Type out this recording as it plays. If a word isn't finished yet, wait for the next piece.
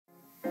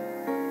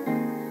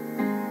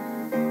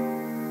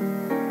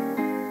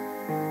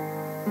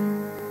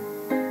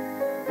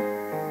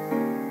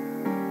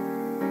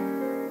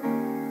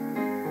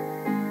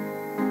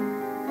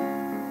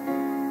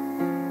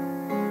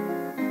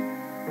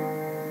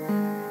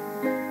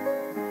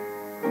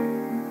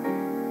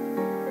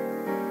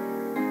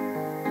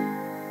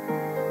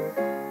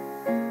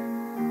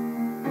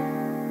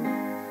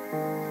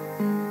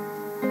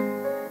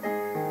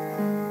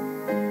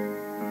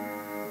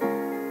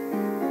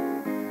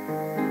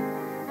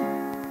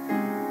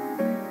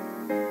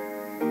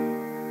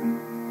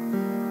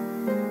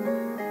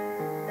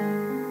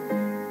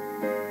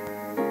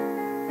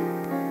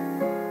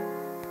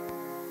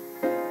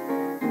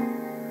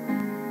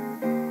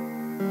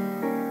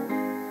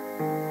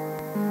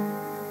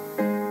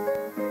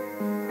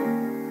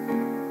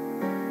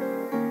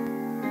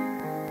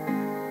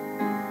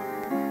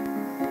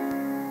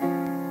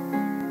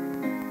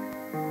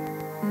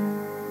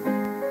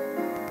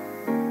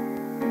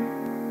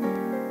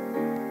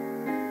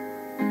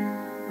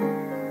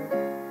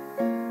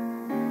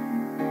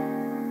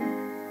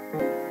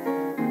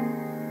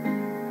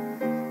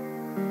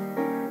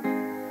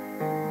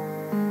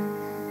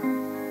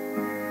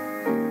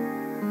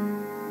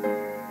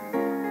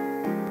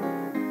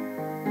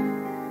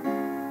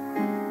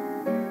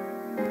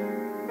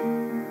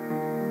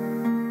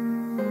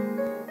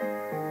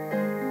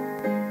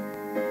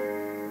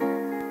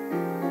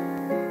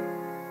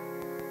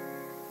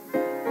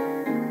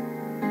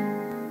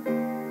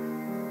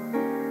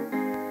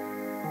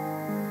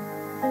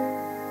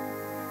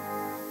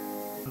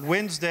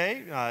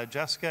Wednesday,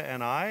 Jessica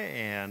and I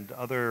and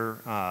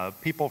other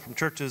people from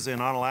churches in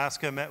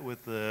Onalaska met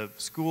with the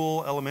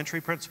school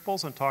elementary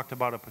principals and talked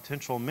about a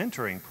potential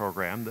mentoring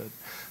program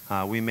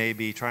that we may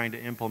be trying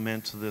to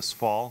implement this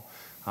fall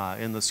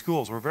in the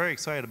schools. We're very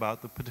excited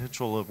about the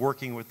potential of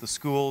working with the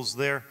schools.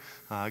 They're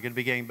going to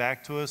be getting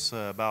back to us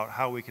about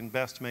how we can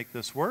best make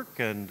this work,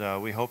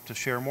 and we hope to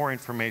share more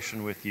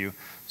information with you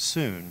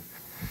soon.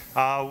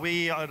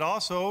 We had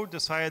also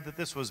decided that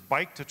this was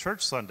Bike to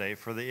Church Sunday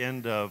for the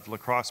end of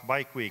Lacrosse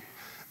Bike Week.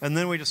 And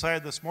then we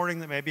decided this morning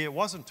that maybe it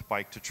wasn't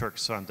Bike to Church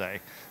Sunday.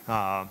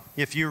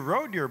 If you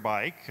rode your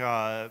bike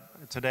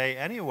today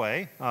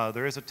anyway,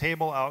 there is a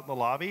table out in the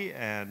lobby,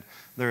 and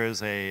there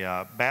is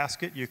a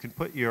basket. You can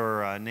put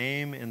your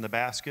name in the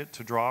basket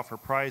to draw for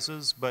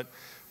prizes. But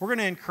we're going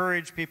to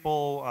encourage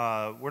people,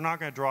 we're not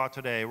going to draw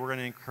today. We're going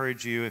to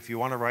encourage you, if you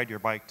want to ride your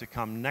bike, to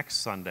come next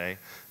Sunday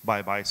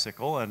by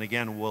bicycle. And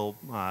again,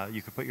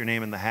 you can put your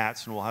name in the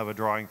hats, and we'll have a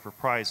drawing for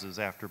prizes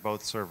after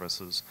both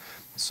services.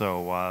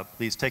 So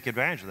please take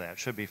advantage of that. It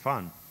should be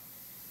fun.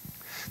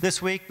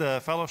 This week,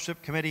 the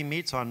fellowship committee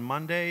meets on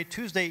Monday.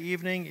 Tuesday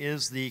evening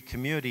is the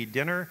community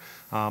dinner.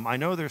 I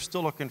know they're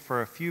still looking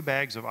for a few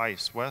bags of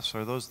ice. Wes,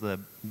 are those the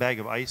bag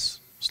of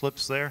ice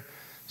slips there?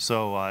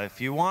 So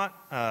if you want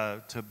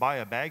to buy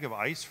a bag of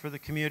ice for the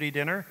community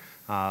dinner,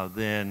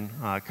 then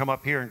come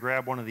up here and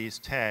grab one of these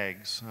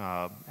tags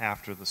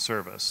after the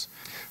service.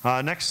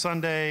 Next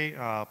Sunday,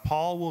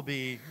 Paul will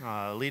be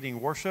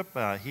leading worship.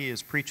 He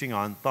is preaching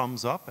on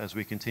Thumbs Up as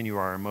we continue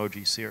our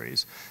emoji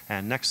series.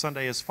 And next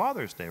Sunday is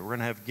Father's Day. We're going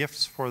to have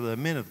gifts for the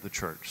men of the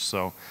church.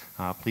 So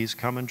please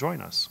come and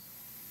join us.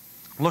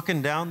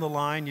 Looking down the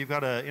line, you've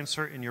got an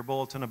insert in your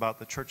bulletin about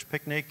the church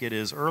picnic. It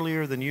is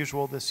earlier than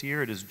usual this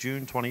year. It is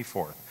June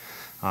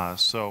 24th.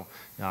 So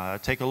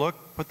take a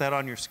look, put that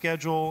on your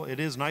schedule.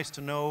 It is nice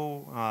to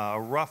know a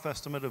rough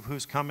estimate of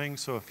who's coming,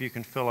 so if you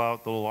can fill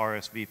out the little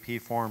RSVP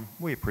form,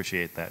 we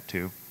appreciate that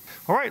too.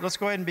 All right, let's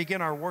go ahead and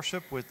begin our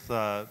worship with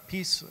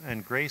peace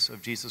and grace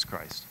of Jesus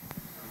Christ.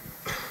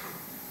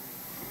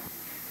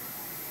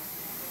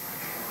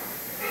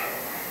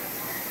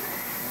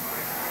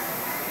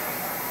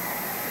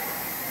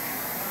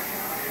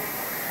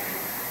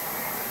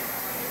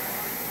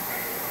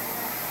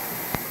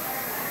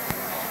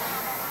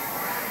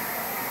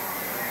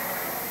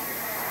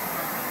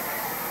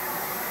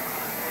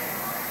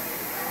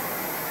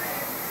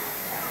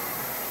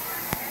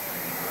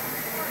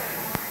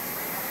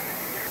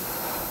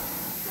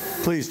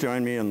 Please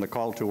join me in the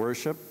call to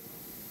worship.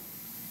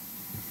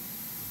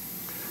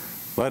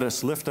 Let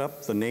us lift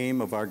up the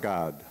name of our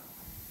God.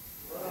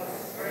 Let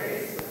us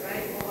praise the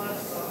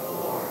faithfulness of the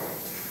Lord.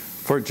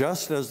 For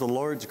just as the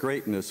Lord's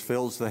greatness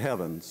fills the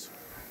heavens,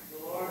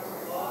 the Lord's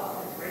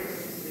love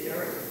embraces the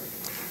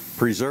earth,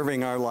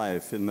 preserving our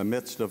life in the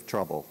midst of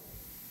trouble,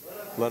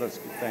 let us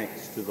give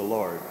thanks to the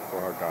Lord for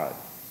our God.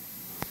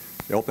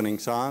 The opening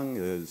song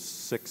is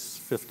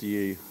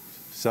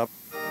 657.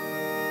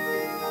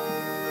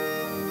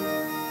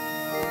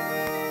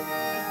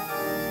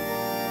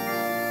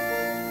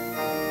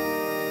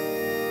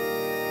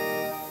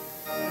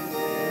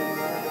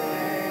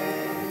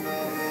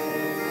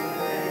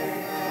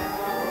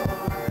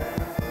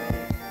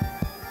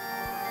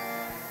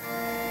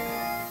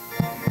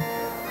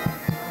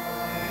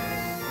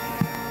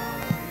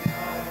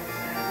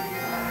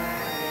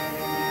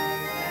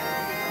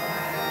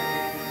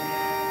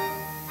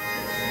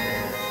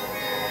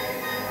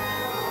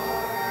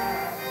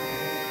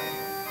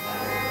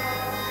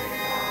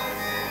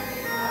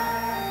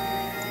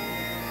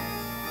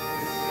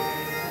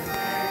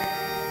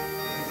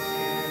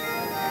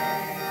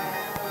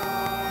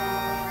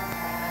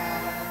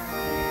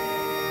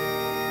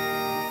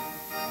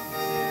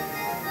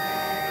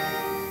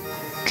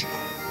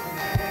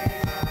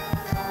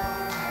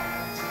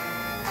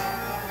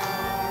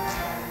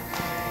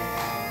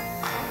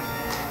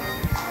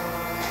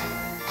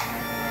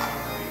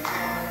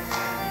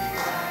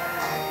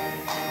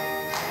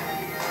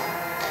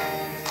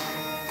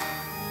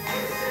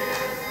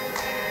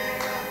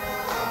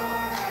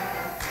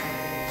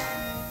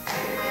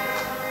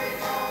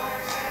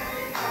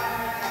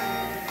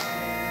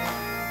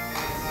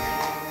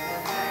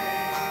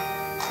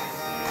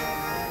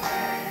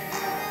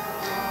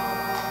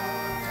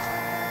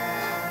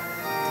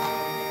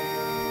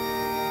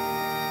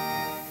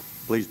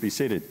 Please be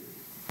seated.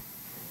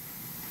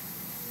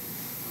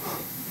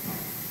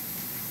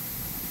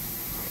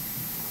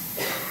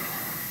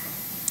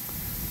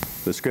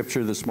 The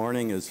scripture this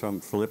morning is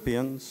from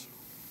Philippians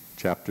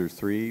chapter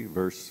 3,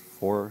 verse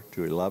 4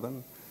 to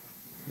 11,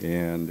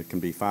 and it can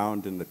be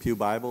found in the Pew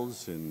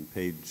Bibles in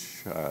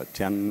page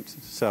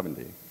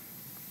 1070.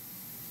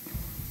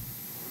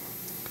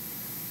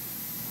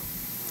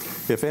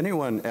 If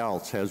anyone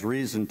else has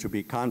reason to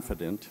be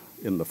confident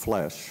in the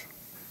flesh,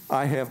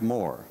 I have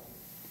more.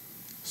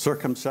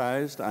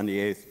 Circumcised on the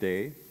 8th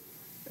day,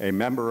 a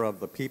member of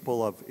the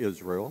people of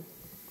Israel,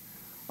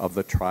 of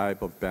the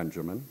tribe of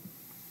Benjamin,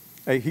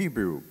 a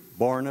Hebrew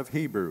born of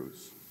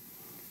Hebrews,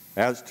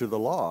 as to the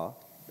law,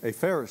 a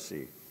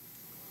Pharisee,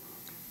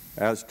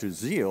 As to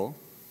zeal,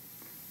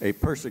 a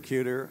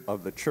persecutor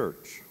of the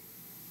church.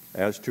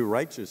 As to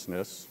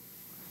righteousness,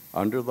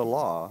 under the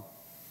law,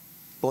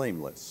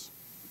 blameless.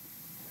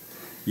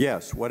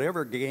 Yes,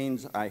 whatever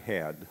gains I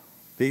had,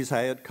 these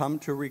I had come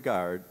to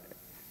regard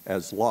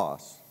as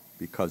loss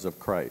because of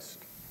Christ.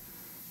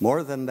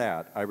 More than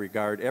that, I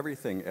regard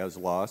everything as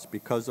loss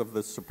because of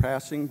the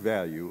surpassing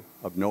value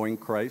of knowing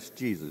Christ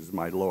Jesus,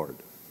 my Lord.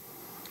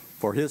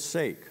 For his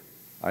sake,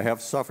 I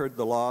have suffered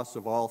the loss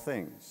of all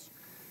things,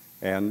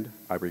 and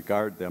I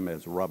regard them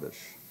as rubbish,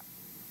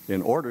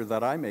 in order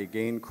that I may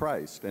gain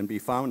Christ and be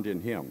found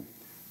in him,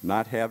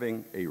 not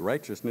having a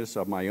righteousness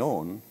of my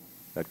own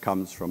that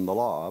comes from the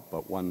law,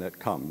 but one that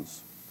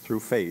comes through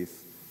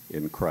faith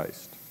in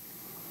Christ.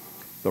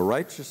 The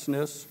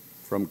righteousness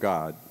from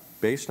God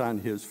based on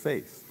his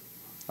faith.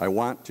 I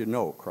want to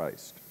know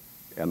Christ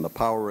and the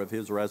power of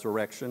his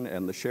resurrection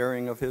and the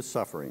sharing of his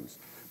sufferings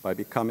by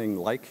becoming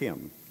like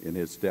him in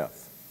his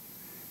death,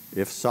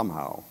 if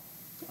somehow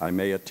I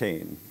may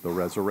attain the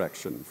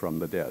resurrection from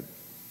the dead.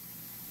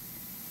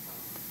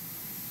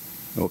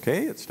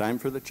 Okay, it's time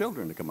for the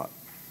children to come up.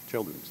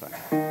 Children's time.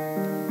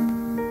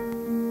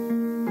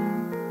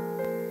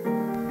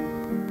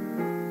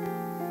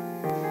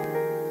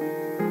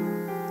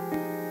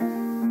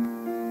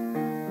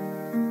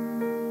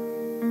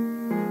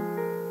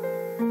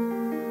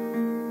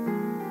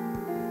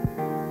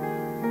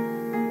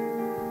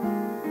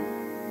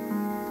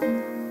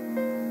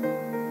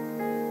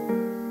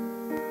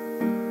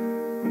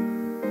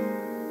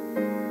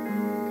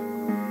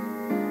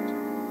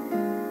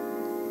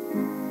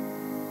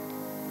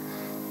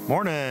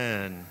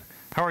 Morning.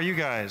 How are you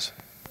guys?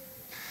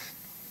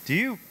 Do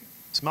you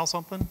smell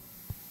something?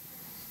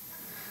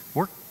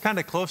 We're kind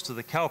of close to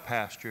the cow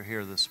pasture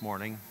here this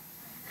morning.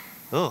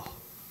 Ugh.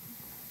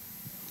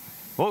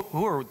 Well,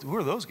 who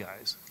are those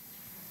guys?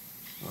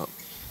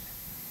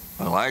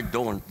 Well, I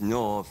don't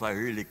know if I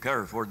really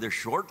care for this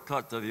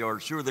shortcut of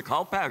yours through the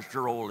cow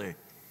pasture, Ole.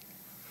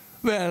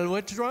 Well,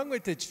 what's wrong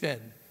with it,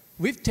 Sven?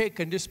 We've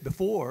taken this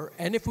before,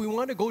 and if we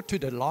want to go to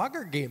the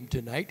logger game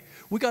tonight,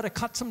 we got to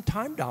cut some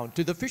time down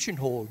to the fishing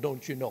hole,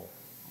 don't you know?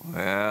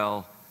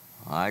 Well,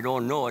 I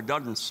don't know. It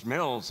doesn't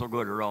smell so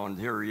good around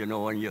here, you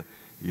know, and you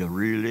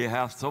really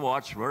have to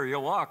watch where you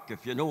walk,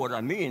 if you know what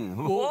I mean.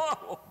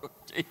 Whoa!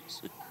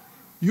 Jesus.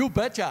 You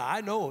betcha, I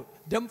know.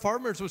 Them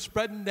farmers were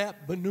spreading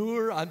that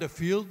manure on the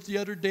fields the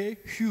other day.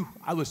 Phew,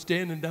 I was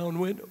standing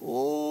downwind.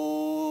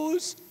 Oh,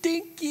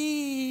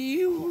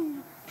 Stinky!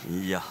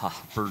 Yeah,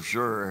 for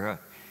sure.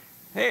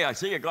 Hey, I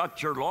see you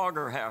got your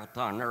logger hat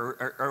on.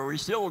 Are we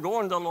still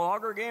going to the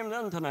logger game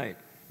then tonight?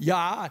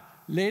 Yeah,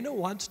 Lena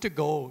wants to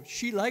go.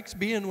 She likes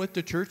being with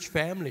the church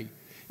family.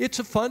 It's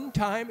a fun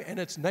time, and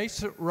it's nice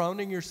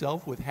surrounding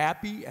yourself with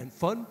happy and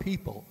fun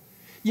people.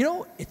 You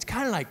know, it's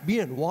kind of like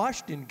being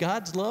washed in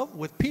God's love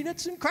with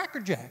peanuts and Cracker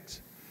Jacks.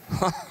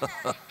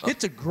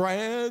 It's a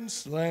grand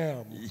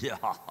slam. Yeah,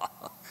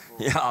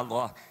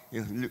 well,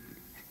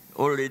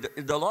 Ole,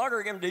 the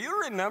logger game, do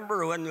you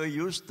remember when we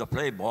used to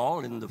play ball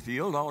in the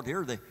field out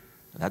here?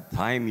 That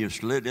time you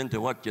slid into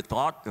what you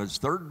thought was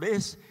third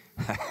base?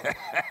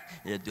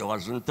 It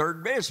wasn't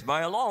third base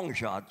by a long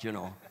shot, you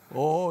know.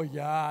 Oh,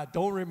 yeah,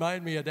 don't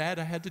remind me of that.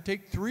 I had to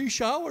take 3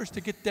 showers to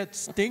get that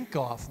stink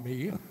off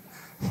me.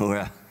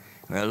 Well,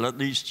 at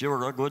least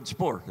you're a good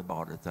sport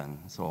about it then,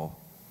 so.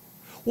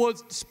 Well,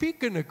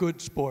 speaking of good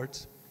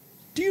sports,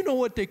 do you know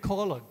what they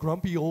call a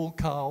grumpy old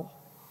cow?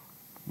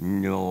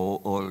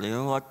 No,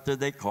 Ole, what do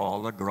they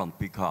call a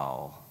grumpy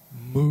cow?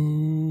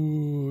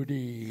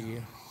 Moody.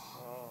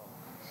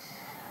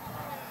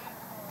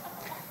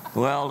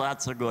 Well,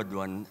 that's a good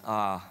one.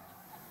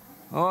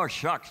 Oh,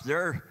 shucks,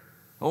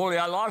 Ole,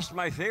 I lost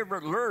my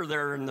favorite lure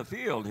there in the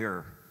field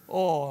here.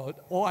 Oh,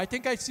 I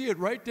think I see it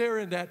right there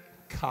in that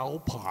cow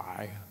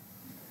pie.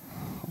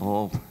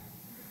 Oh,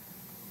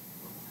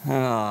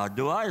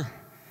 do I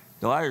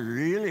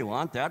really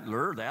want that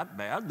lure that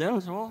bad then,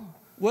 so?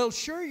 Well,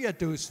 sure you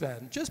do,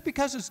 Sven. Just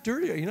because it's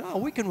dirty, you know,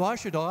 we can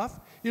wash it off.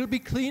 It'll be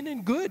clean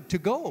and good to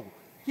go.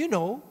 You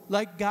know,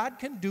 like God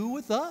can do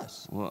with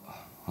us. Well,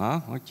 huh?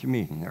 What you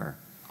mean there?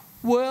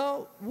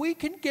 Well, we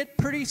can get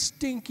pretty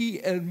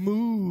stinky and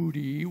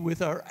moody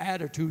with our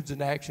attitudes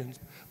and actions.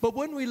 But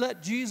when we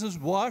let Jesus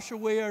wash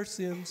away our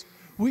sins,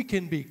 we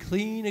can be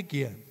clean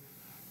again.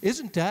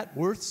 Isn't that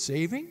worth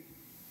saving?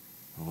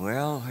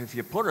 Well, if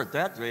you put it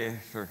that way,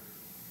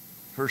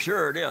 for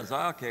sure it is.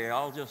 Okay,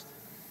 I'll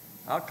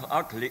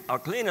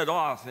clean it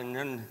off, and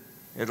then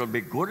it'll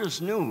be good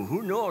as new.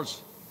 Who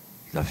knows?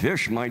 The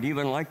fish might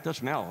even like the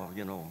smell,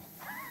 you know.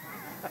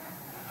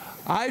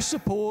 I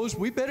suppose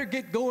we better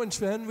get going,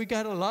 Sven. We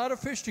got a lot of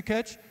fish to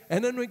catch,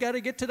 and then we got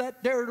to get to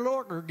that there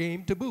logger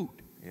game to boot.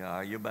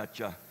 Yeah, you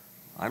betcha.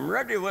 I'm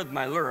ready with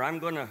my lure. I'm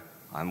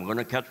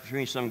gonna catch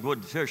me some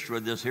good fish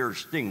with this here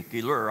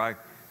stinky lure. I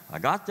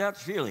got that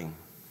feeling.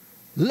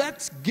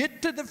 Let's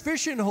get to the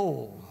fishing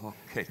hole.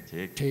 Okay,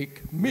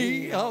 take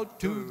me out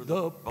to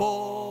the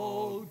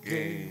ball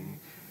game.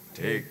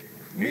 Take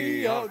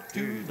me out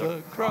to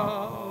the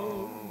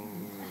crowd.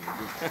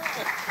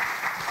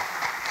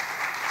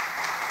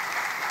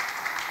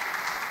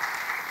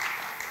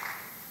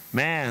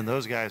 Man,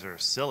 those guys are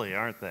silly,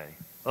 aren't they?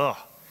 Ugh.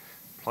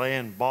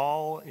 Playing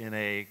ball in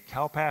a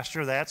cow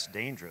pasture, that's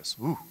dangerous.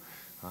 Ooh.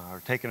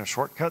 We're taking a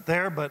shortcut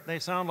there, but they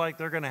sound like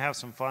they're going to have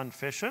some fun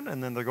fishing,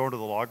 and then they're going to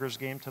the Loggers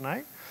game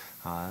tonight.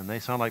 And they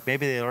sound like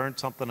maybe they learned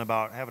something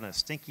about having a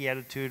stinky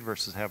attitude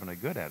versus having a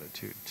good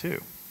attitude,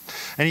 too.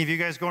 Any of you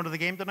guys going to the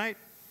game tonight?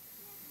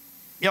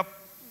 Yep.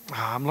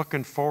 I'm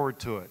looking forward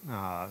to it.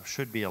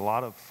 Should be a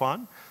lot of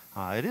fun.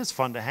 It is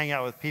fun to hang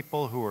out with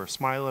people who are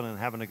smiling and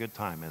having a good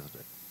time, isn't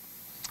it?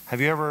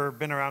 Have you ever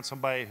been around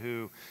somebody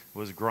who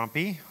was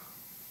grumpy?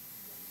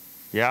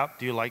 Yeah.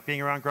 Do you like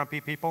being around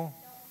grumpy people?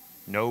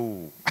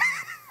 No.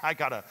 I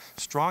got a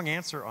strong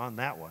answer on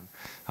that one.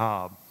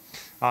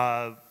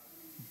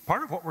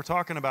 Part of what we're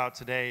talking about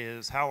today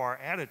is how our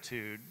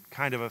attitude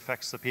kind of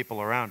affects the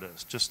people around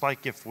us. Just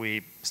like if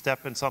we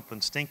step in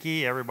something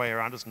stinky, everybody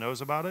around us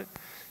knows about it.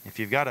 If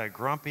you've got a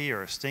grumpy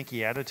or a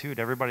stinky attitude,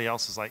 everybody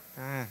else is like,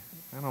 I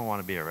don't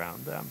want to be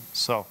around them.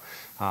 So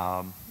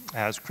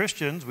as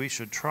Christians, we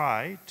should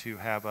try to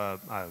have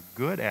a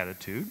good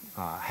attitude,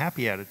 a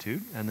happy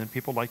attitude, and then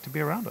people like to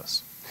be around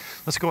us.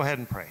 Let's go ahead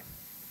and pray.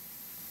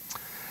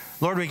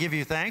 Lord, we give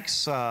you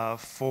thanks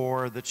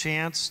for the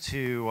chance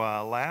to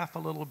laugh a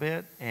little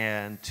bit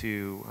and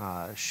to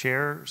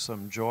share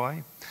some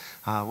joy.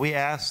 We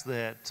ask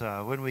that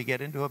when we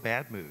get into a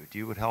bad mood,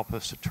 you would help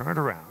us to turn it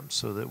around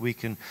so that we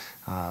can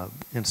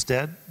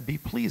instead be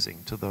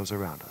pleasing to those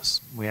around us.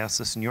 We ask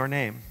this in your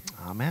name.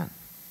 Amen.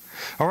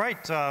 All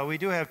right, we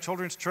do have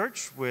Children's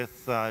Church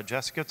with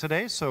Jessica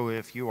today, so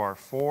if you are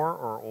 4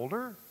 or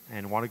older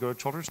and want to go to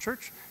Children's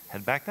Church,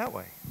 head back that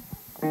way.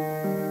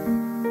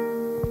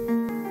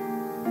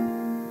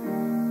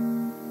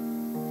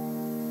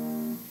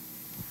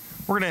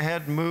 We're going to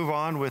head and move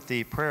on with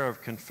the prayer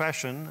of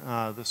confession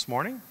this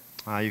morning.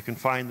 You can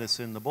find this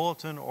in the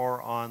bulletin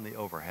or on the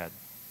overhead.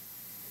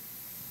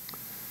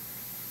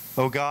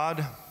 O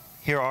God,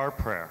 hear our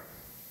prayer.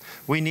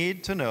 We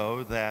need to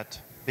know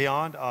that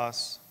beyond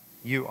us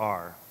you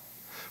are.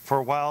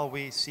 For while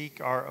we seek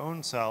our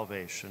own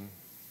salvation,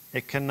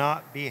 it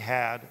cannot be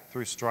had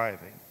through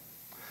striving.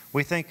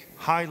 We think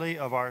highly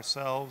of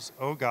ourselves,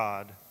 O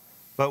God,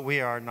 but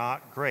we are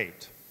not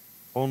great,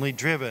 only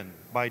driven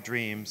by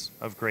dreams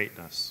of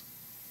greatness.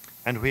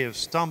 And we have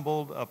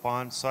stumbled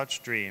upon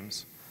such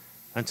dreams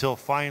until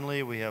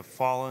finally we have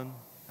fallen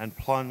and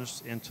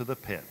plunged into the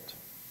pit.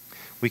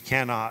 We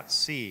cannot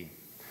see.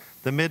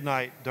 The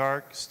midnight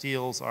dark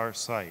steals our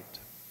sight.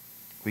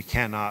 We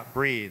cannot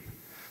breathe.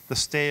 The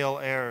stale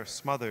air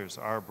smothers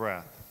our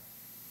breath.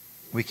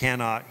 We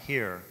cannot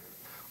hear.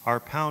 Our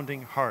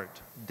pounding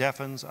heart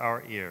deafens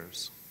our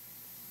ears.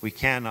 We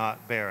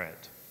cannot bear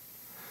it.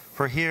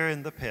 For here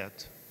in the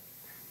pit,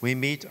 we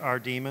meet our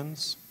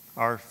demons,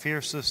 our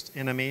fiercest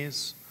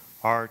enemies,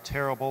 our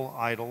terrible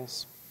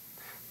idols,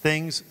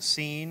 things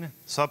seen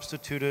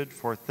substituted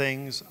for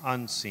things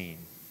unseen,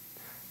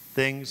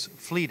 things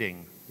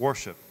fleeting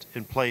worshipped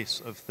in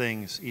place of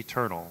things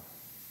eternal.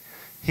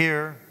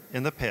 Here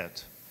in the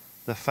pit,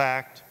 the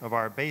fact of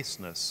our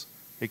baseness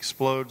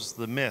explodes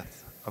the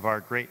myth of our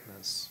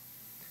greatness.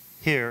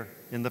 Here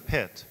in the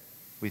pit,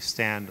 we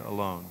stand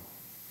alone.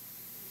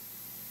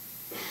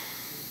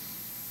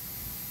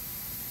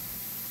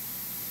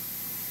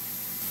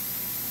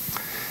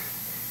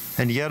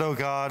 And yet, O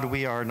God,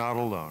 we are not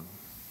alone.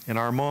 In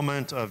our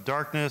moment of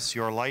darkness,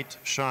 your light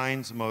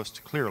shines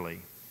most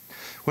clearly.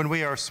 When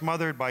we are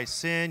smothered by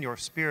sin, your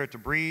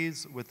Spirit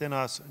breathes within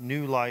us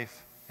new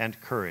life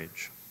and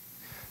courage.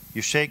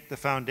 You shake the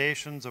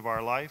foundations of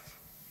our life,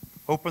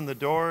 open the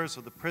doors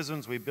of the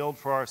prisons we build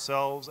for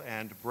ourselves,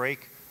 and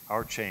break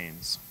our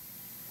chains.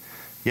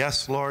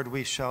 Yes, Lord,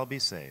 we shall be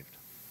saved.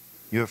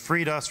 You have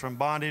freed us from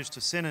bondage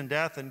to sin and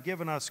death and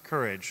given us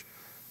courage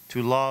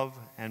to love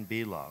and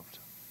be loved.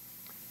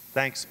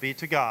 Thanks be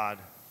to God.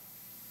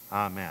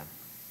 Amen.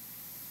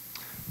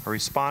 Our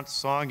response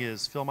song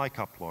is Fill My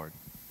Cup, Lord.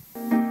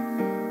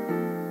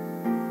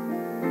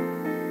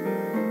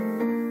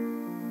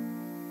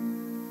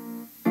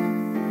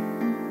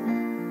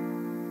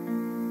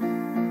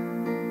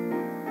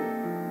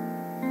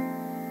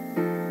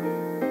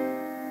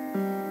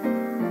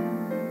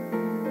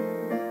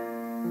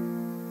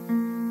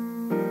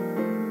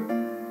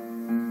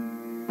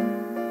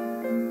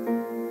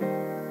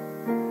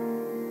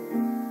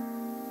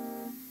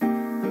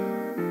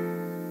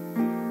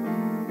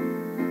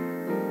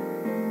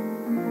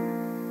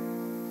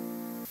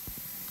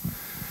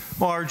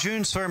 Well, our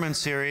June sermon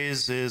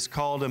series is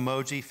called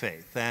Emoji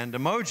Faith. And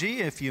emoji,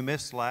 if you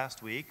missed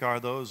last week, are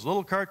those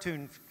little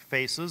cartoon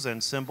faces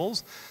and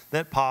symbols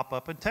that pop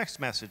up in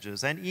text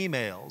messages and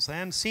emails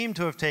and seem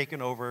to have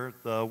taken over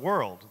the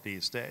world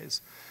these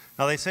days.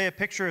 Now, they say a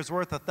picture is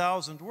worth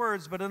 1,000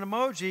 words, but an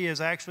emoji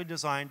is actually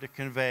designed to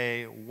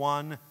convey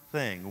one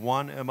thing,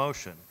 one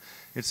emotion.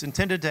 It's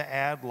intended to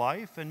add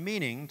life and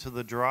meaning to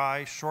the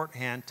dry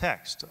shorthand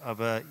text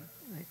of an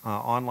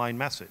online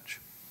message.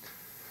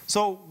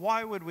 So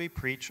why would we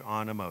preach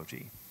on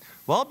emoji?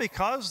 Well,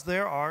 because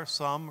there are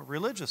some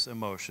religious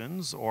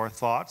emotions or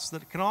thoughts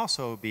that can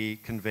also be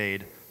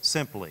conveyed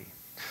simply.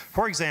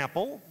 For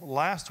example,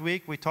 last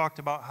week we talked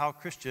about how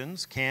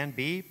Christians can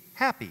be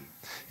happy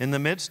in the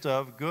midst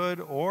of good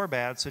or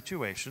bad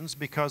situations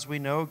because we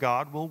know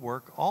God will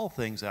work all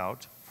things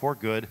out for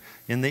good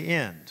in the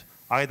end,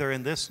 either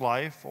in this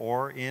life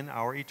or in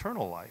our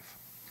eternal life.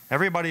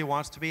 Everybody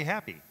wants to be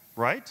happy,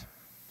 right?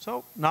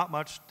 So not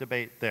much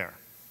debate there.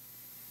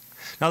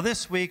 Now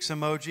this week's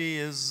emoji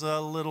is a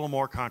little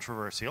more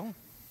controversial.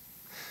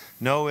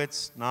 No,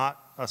 it's not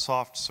a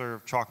soft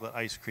serve chocolate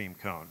ice cream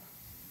cone.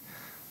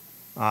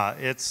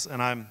 It's,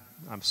 and I'm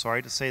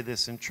sorry to say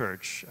this in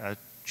church, a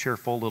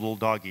cheerful little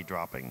doggy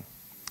dropping.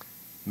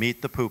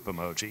 Meet the poop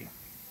emoji.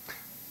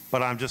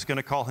 But I'm just going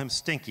to call him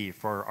Stinky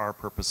for our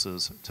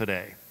purposes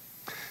today.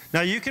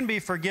 Now you can be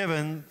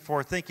forgiven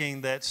for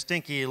thinking that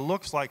Stinky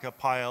looks like a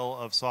pile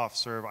of soft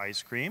serve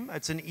ice cream.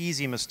 It's an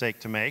easy mistake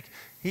to make.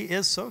 He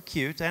is so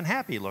cute and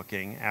happy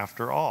looking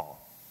after all.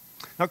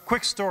 Now,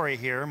 quick story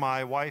here.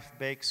 My wife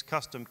bakes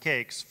custom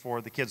cakes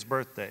for the kids'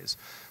 birthdays.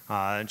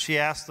 And she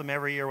asks them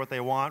every year what they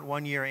want.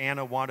 One year,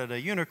 Anna wanted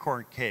a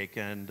unicorn cake,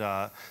 and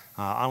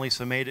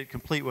Annalisa made it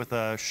complete with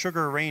a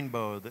sugar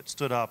rainbow that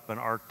stood up and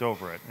arced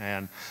over it.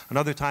 And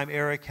another time,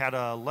 Eric had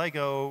a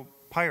Lego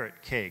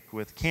pirate cake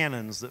with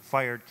cannons that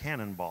fired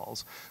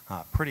cannonballs.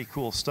 Pretty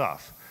cool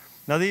stuff.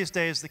 Now, these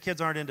days, the kids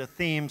aren't into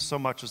themes so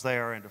much as they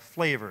are into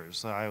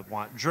flavors. I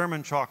want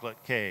German chocolate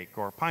cake,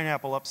 or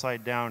pineapple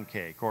upside down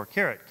cake, or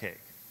carrot cake.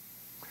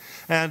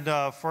 And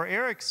for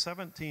Eric's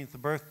 17th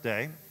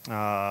birthday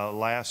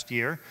last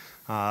year,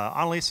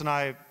 Annalise and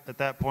I, at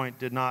that point,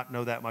 did not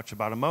know that much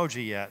about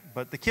emoji yet,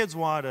 but the kids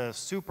wanted a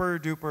super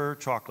duper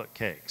chocolate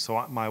cake.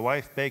 So my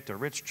wife baked a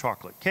rich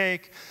chocolate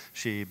cake.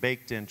 She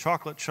baked in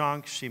chocolate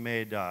chunks. She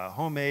made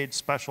homemade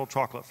special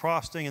chocolate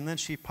frosting, and then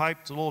she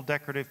piped little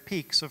decorative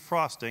peaks of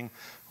frosting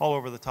all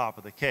over the top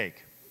of the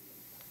cake.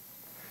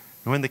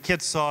 And when the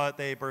kids saw it,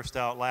 they burst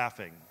out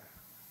laughing.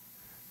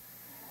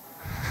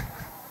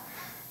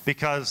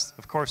 Because,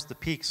 of course, the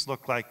peaks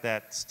look like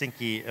that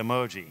stinky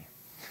emoji.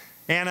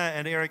 Anna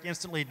and Eric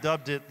instantly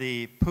dubbed it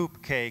the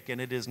poop cake,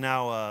 and it is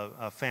now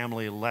a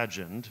family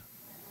legend.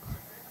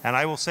 And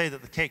I will say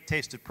that the cake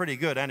tasted pretty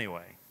good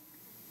anyway.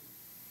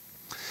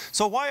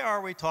 So why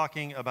are we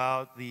talking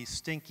about the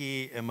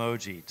stinky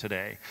emoji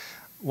today?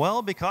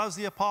 Well, because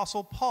the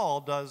Apostle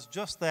Paul does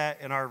just that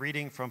in our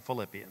reading from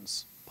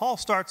Philippians. Paul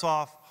starts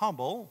off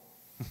humble,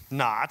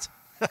 not.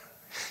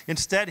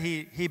 Instead,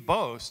 he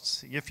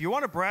boasts. If you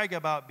want to brag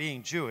about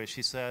being Jewish,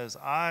 he says,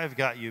 I've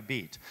got you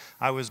beat.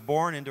 I was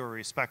born into a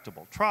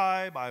respectable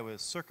tribe. I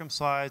was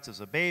circumcised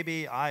as a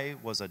baby. I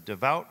was a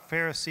devout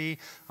Pharisee.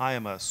 I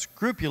am a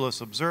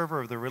scrupulous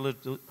observer of the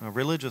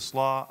religious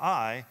law.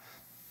 I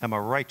am a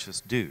righteous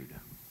dude.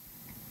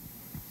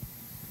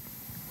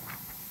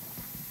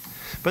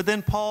 But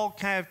then Paul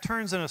kind of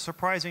turns in a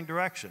surprising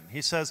direction.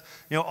 He says,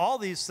 all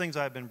these things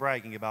I've been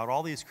bragging about,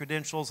 all these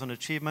credentials and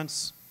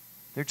achievements,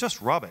 they're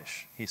just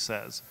rubbish, he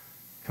says,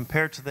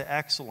 compared to the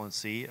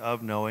excellency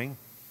of knowing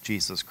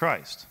Jesus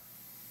Christ.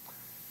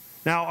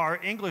 Now, our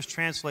English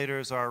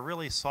translators are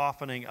really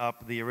softening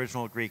up the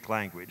original Greek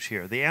language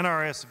here. The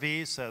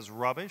NRSV says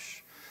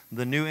rubbish.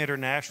 The New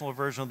International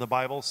Version of the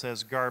Bible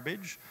says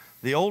garbage.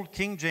 The Old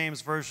King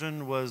James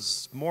Version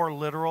was more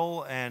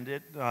literal, and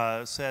it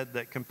said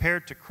that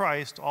compared to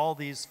Christ, all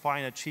these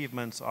fine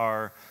achievements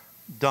are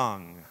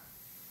dung.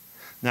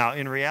 Now,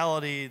 in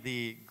reality,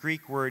 the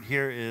Greek word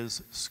here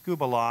is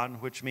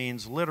skubalon, which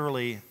means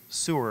literally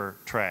sewer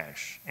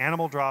trash.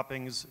 Animal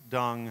droppings,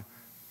 dung,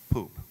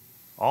 poop.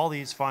 All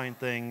these fine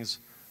things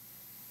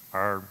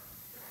are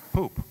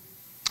poop.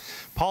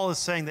 Paul is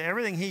saying that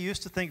everything he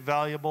used to think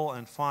valuable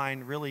and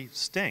fine really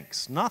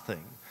stinks.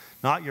 Nothing.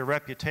 Not your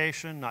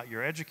reputation, not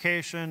your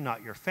education,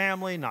 not your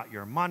family, not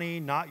your money,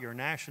 not your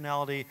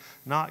nationality,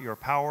 not your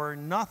power.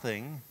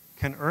 Nothing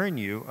can earn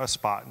you a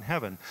spot in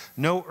heaven.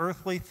 No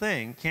earthly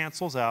thing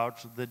cancels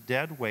out the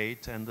dead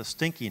weight and the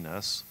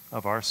stinkiness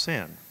of our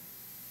sin.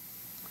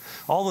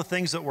 All the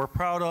things that we're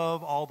proud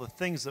of, all the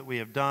things that we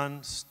have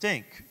done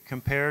stink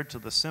compared to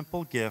the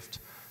simple gift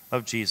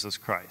of Jesus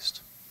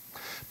Christ.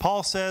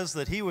 Paul says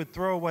that he would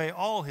throw away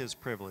all his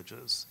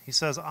privileges. He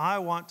says, I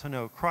want to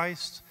know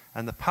Christ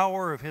and the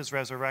power of his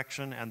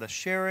resurrection and the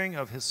sharing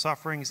of his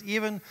sufferings,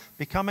 even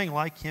becoming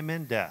like him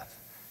in death,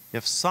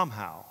 if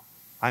somehow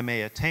I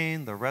may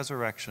attain the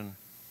resurrection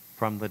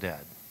from the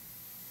dead.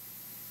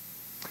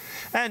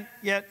 And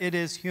yet it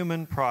is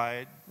human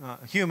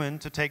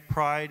to take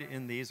pride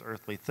in these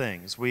earthly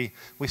things. We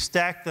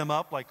stack them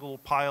up like little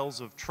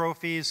piles of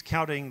trophies,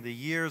 counting the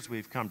years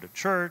we've come to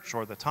church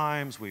or the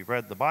times we've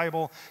read the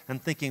Bible,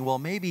 and thinking, well,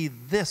 maybe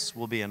this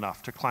will be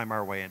enough to climb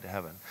our way into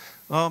heaven.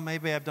 Oh,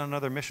 maybe I've done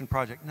another mission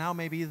project. Now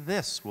maybe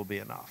this will be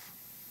enough.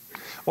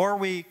 Or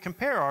we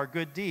compare our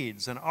good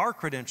deeds and our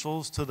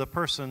credentials to the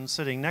person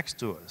sitting next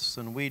to us,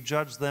 and we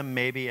judge them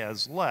maybe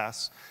as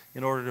less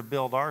in order to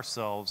build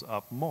ourselves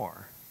up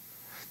more.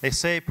 They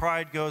say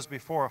pride goes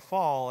before a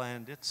fall,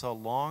 and it's a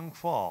long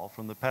fall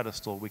from the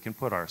pedestal we can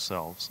put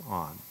ourselves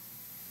on.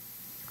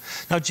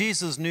 Now,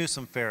 Jesus knew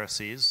some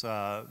Pharisees,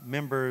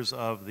 members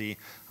of the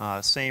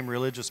same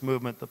religious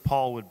movement that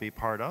Paul would be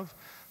part of.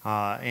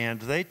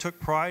 and they took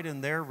pride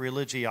in their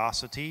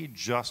religiosity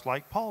just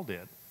like Paul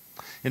did.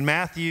 In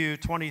Matthew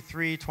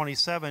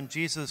 23:27,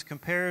 Jesus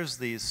compares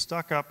these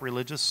stuck-up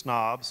religious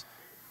snobs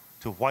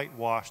to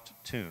whitewashed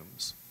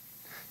tombs.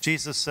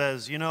 Jesus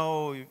says, you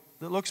know, it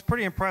looks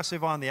pretty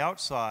impressive on the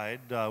outside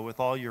with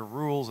all your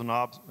rules and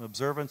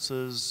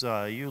observances.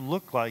 You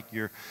look like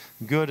you're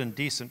good and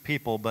decent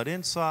people, but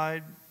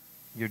inside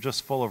you're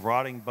just full of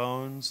rotting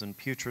bones and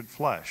putrid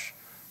flesh.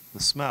 The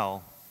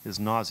smell is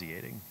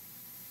nauseating.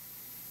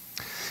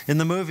 In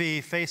the movie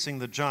Facing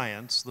the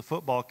Giants, the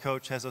football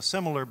coach has a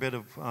similar bit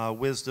of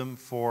wisdom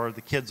for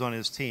the kids on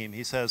his team.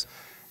 He says,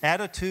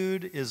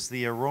 attitude is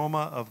the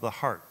aroma of the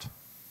heart.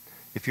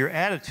 If your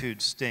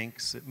attitude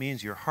stinks, it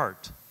means your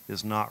heart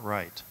is not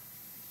right.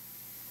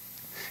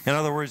 In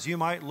other words, you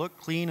might look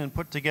clean and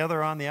put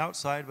together on the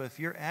outside, but if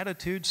your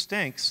attitude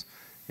stinks,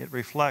 it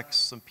reflects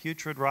some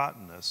putrid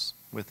rottenness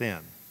within.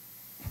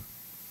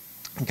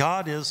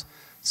 God is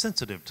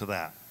sensitive to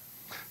that.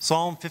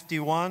 Psalm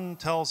 51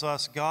 tells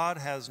us God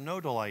has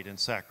no delight in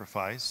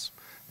sacrifice.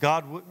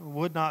 God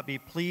would not be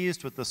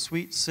pleased with the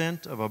sweet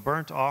scent of a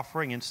burnt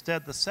offering.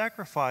 Instead, the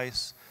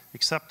sacrifice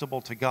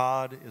acceptable to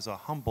God is a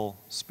humble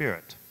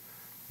spirit.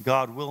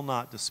 God will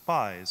not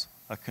despise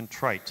a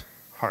contrite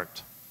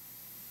heart.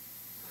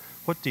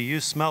 What do you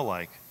smell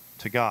like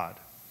to God?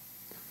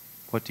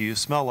 What do you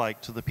smell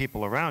like to the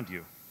people around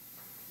you?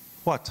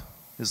 What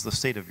is the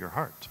state of your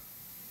heart?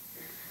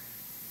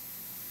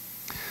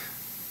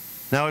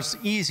 Now, it's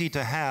easy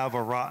to have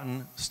a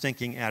rotten,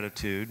 stinking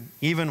attitude,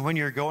 even when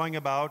you're going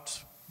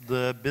about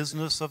the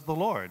business of the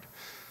Lord.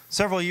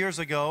 Several years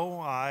ago,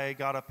 I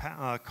got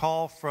a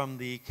call from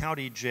the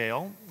county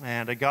jail,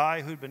 and a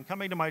guy who'd been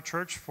coming to my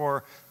church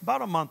for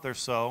about a month or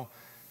so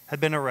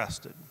had been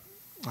arrested.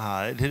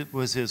 It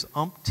was his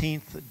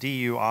umpteenth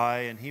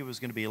DUI, and he was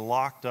going to be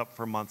locked up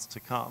for months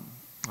to come.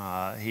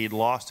 He'd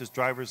lost his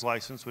driver's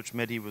license, which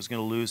meant he was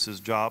going to lose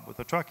his job with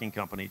a trucking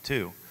company,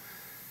 too.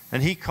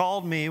 And he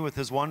called me with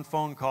his one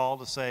phone call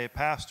to say,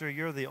 Pastor,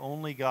 you're the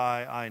only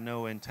guy I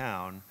know in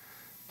town.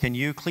 Can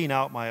you clean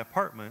out my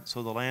apartment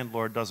so the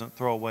landlord doesn't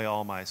throw away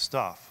all my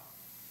stuff?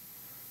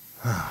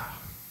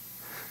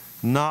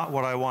 Not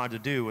what I wanted to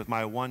do with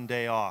my one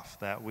day off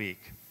that week.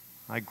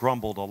 I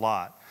grumbled a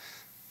lot.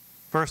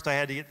 First, I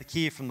had to get the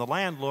key from the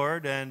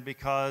landlord, and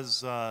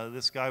because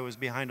this guy was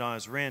behind on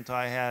his rent,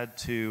 I had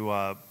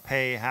to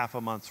pay half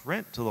a month's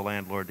rent to the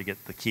landlord to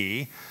get the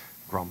key.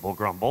 Grumble,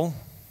 grumble.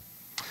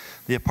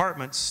 The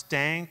apartment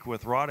stank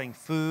with rotting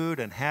food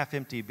and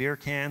half-empty beer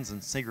cans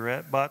and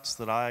cigarette butts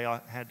that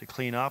I had to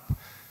clean up.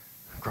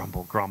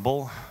 Grumble,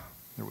 grumble.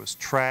 There was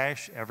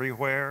trash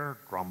everywhere.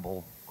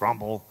 Grumble,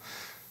 grumble.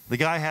 The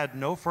guy had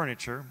no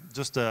furniture,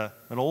 just an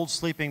old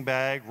sleeping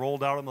bag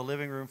rolled out on the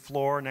living room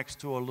floor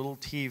next to a little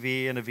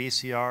TV and a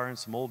VCR and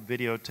some old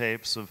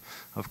videotapes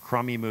of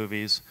crummy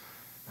movies.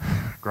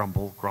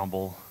 Grumble,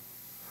 grumble.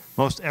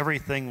 Most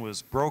everything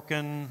was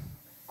broken.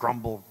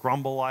 Grumble,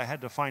 grumble. I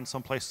had to find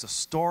some place to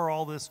store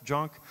all this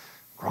junk.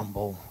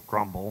 Grumble,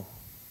 grumble.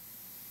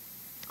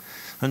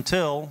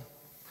 Until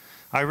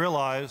I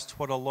realized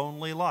what a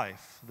lonely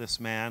life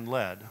this man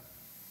led,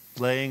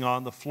 laying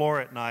on the floor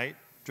at night,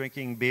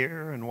 drinking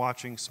beer and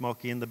watching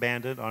Smokey and the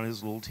Bandit on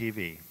his little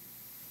TV.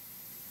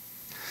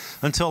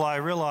 Until I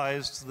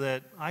realized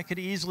that I could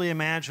easily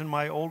imagine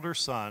my older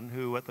son,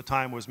 who at the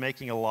time was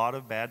making a lot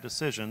of bad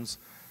decisions,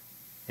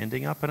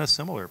 ending up in a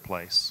similar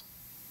place.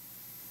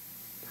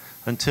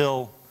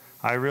 Until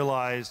I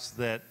realized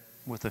that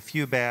with a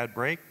few bad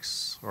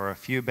breaks or a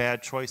few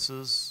bad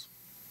choices,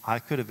 I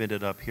could have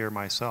ended up here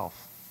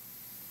myself.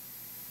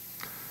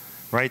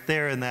 Right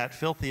there in that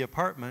filthy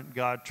apartment,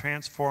 God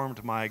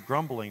transformed my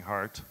grumbling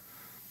heart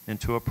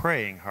into a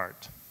praying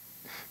heart.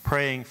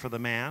 Praying for the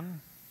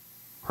man,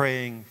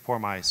 praying for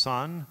my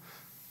son,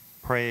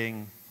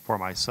 praying for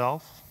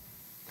myself,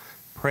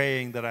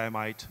 praying that I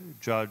might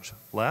judge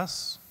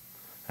less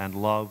and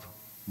love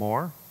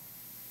more.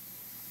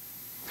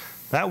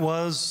 That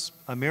was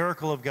a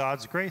miracle of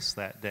God's grace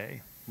that day,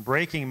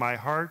 breaking my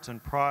heart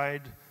and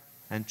pride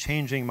and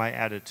changing my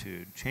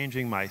attitude,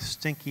 changing my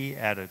stinky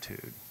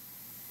attitude.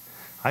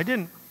 I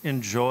didn't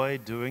enjoy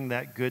doing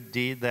that good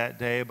deed that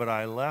day, but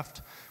I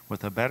left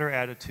with a better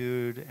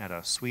attitude and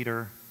a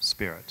sweeter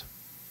spirit.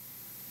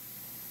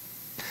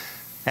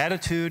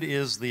 Attitude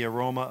is the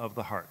aroma of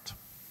the heart.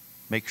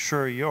 Make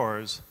sure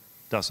yours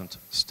doesn't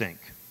stink.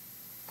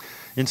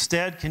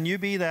 Instead, can you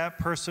be that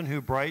person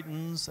who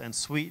brightens and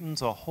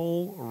sweetens a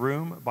whole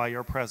room by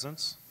your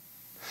presence?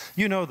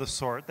 You know the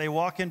sort. They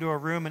walk into a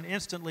room and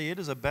instantly it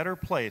is a better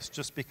place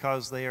just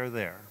because they are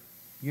there.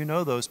 You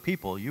know those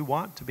people. You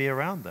want to be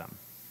around them.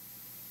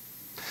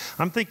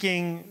 I'm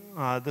thinking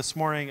this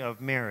morning of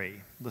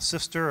Mary, the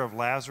sister of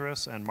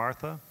Lazarus and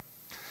Martha.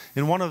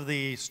 In one of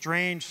the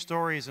strange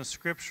stories in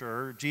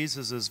Scripture,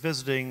 Jesus is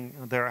visiting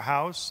their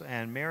house,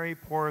 and Mary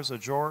pours a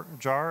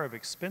jar of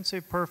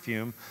expensive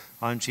perfume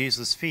on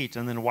Jesus' feet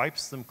and then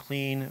wipes them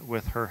clean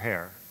with her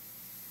hair.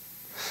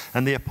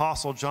 And the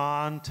Apostle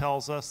John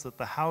tells us that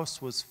the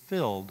house was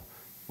filled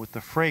with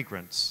the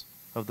fragrance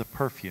of the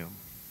perfume.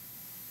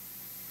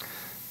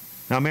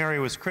 Now, Mary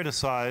was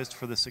criticized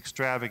for this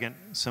extravagant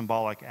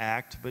symbolic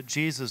act, but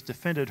Jesus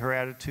defended her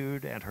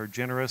attitude and her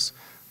generous,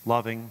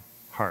 loving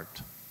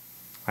heart.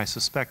 I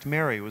suspect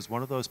Mary was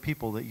one of those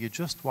people that you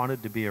just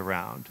wanted to be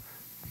around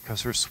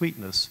because her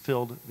sweetness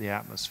filled the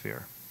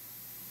atmosphere.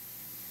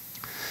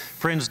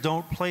 Friends,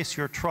 don't place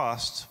your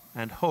trust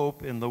and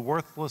hope in the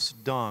worthless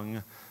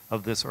dung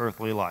of this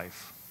earthly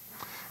life.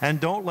 And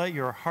don't let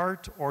your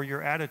heart or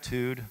your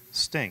attitude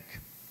stink.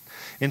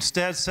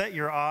 Instead, set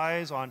your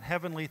eyes on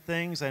heavenly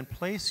things and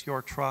place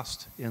your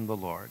trust in the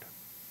Lord.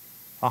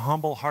 A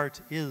humble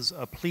heart is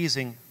a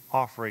pleasing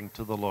offering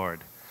to the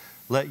Lord.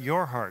 Let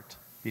your heart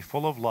be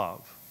full of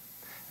love,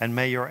 and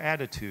may your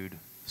attitude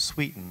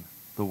sweeten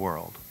the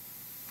world.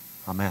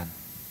 Amen.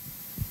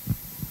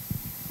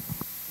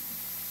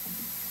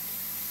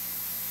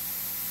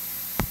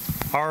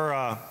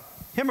 Our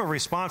hymn of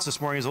response this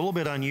morning is a little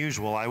bit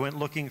unusual. I went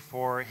looking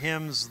for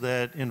hymns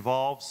that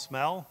involve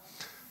smell.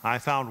 I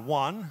found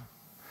one.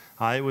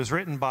 It was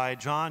written by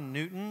John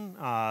Newton,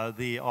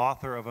 the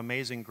author of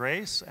Amazing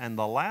Grace, and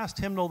the last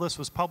hymnal this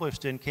was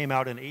published in came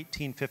out in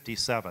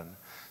 1857.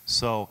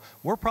 So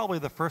we're probably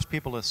the first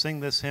people to sing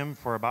this hymn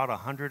for about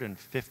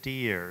 150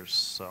 years.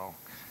 So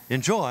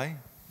enjoy.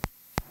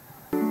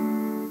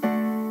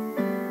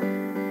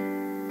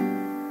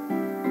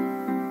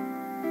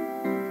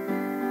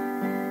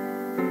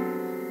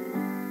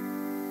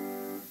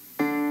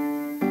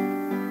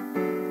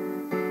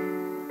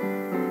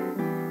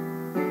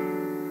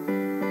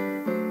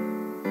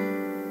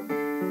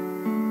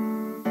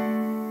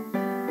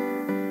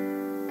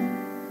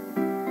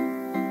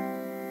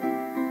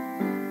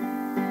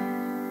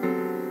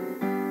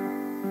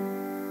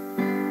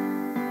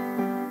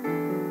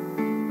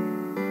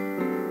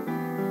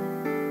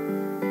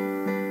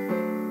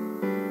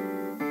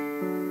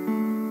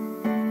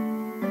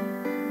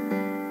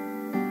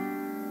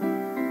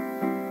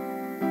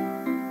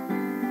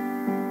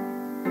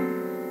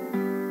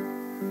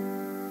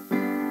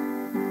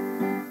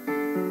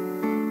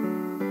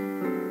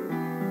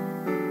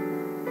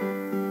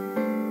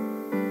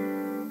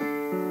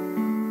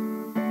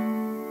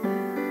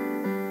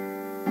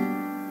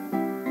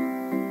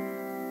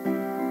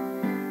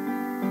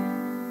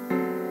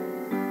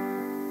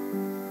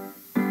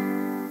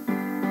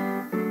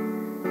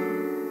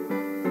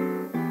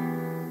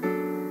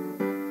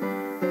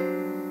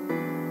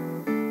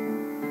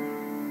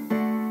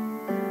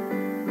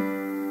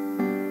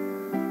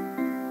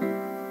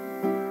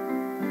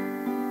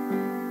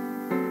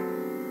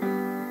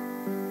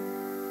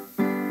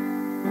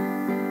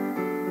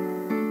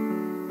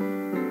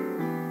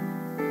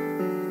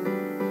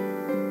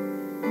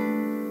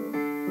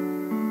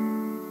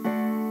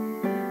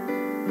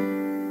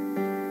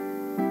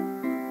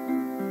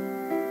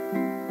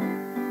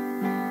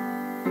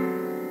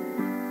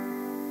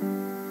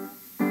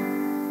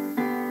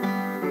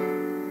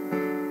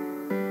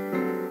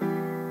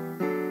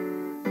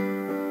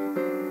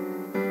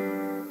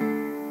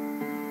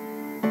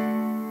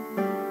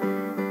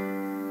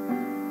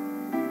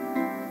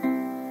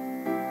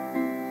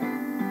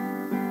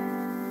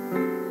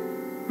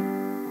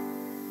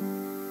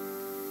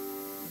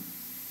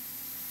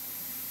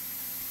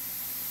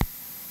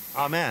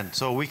 Amen.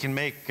 So we can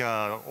make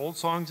old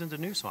songs into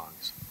new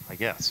songs, I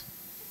guess.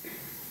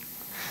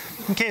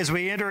 Okay, as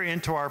we enter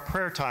into our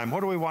prayer time,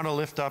 what do we want to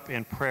lift up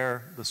in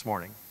prayer this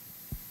morning?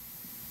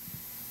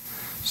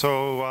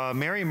 So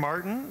Mary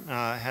Martin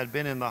had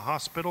been in the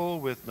hospital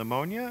with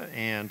pneumonia,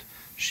 and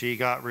she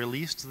got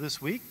released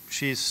this week.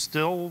 She's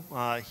still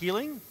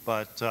healing,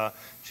 but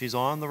she's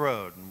on the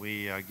road, and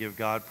we give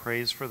God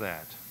praise for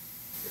that.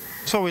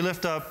 So we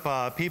lift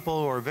up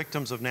people who are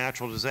victims of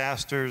natural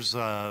disasters.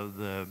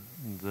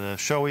 The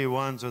showy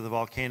ones are the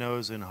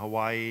volcanoes in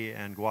Hawaii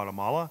and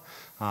Guatemala,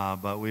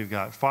 but we've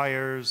got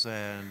fires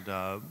and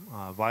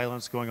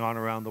violence going on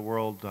around the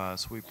world,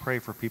 so we pray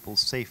for people's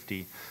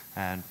safety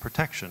and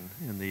protection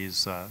in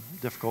these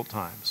difficult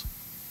times.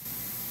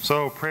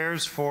 So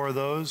prayers for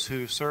those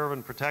who serve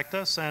and protect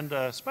us, and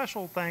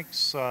special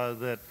thanks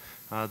that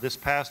this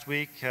past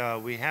week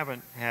we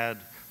haven't had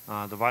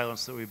the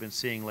violence that we've been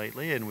seeing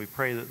lately, and we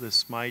pray that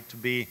this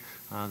might be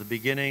the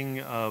beginning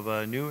of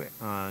a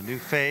new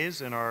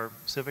phase in our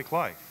civic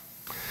life.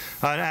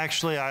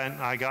 Actually,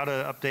 I got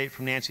an update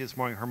from Nancy this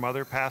morning. Her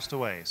mother passed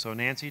away. So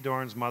Nancy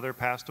Dorn's mother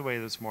passed away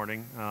this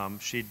morning.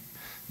 She'd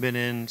been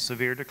in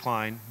severe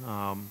decline.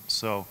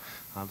 So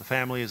the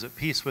family is at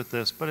peace with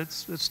this, but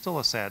it's still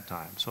a sad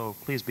time. So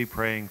please be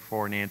praying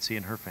for Nancy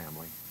and her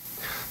family.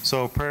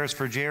 So prayers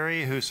for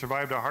Jerry, who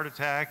survived a heart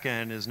attack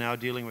and is now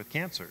dealing with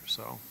cancer.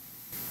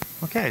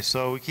 Okay,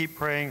 so we keep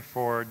praying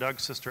for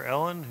Doug's sister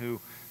Ellen, who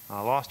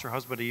lost her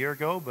husband a year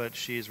ago, but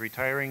she's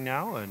retiring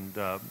now and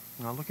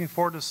looking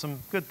forward to some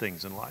good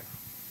things in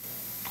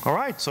life. All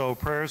right, so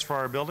prayers for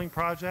our building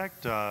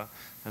project.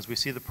 As we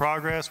see the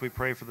progress, we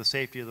pray for the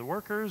safety of the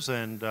workers,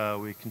 and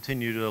we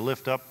continue to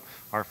lift up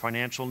our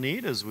financial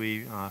need as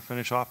we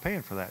finish off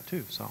paying for that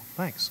too. So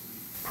thanks.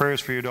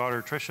 Prayers for your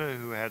daughter Tricia,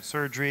 who had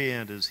surgery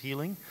and is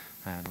healing,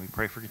 and we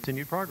pray for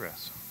continued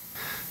progress.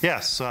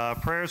 Yes,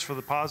 prayers for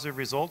the positive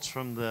results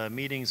from the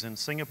meetings in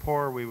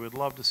Singapore. We would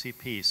love to see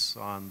peace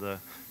on the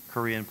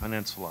Korean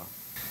Peninsula.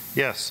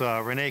 Yes,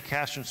 Renee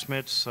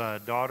Kassenschmidt's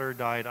daughter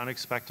died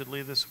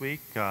unexpectedly this week.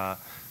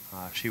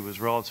 She was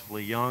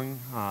relatively young,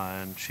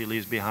 and she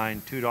leaves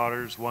behind two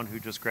daughters, one who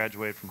just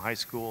graduated from high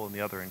school and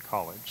the other in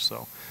college.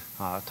 So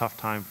tough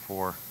time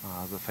for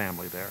the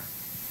family there.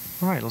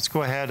 All right, let's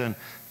go ahead and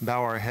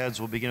bow our heads.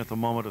 We'll begin with a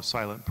moment of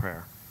silent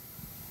prayer.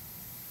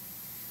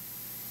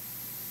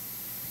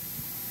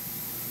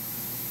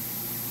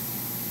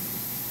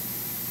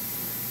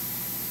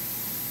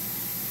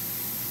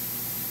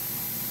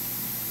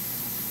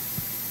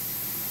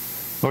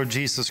 Lord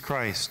Jesus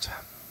Christ,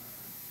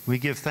 we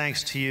give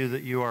thanks to you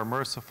that you are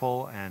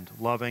merciful and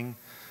loving.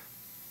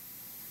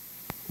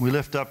 We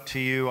lift up to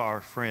you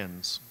our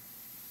friends.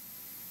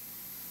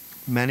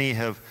 Many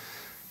have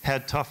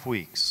had tough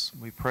weeks.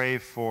 We pray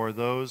for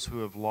those who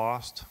have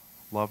lost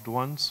loved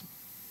ones.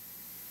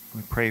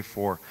 We pray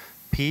for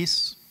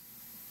peace.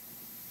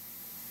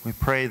 We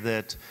pray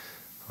that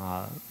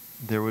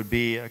there would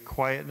be a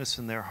quietness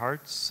in their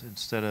hearts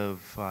instead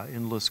of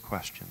endless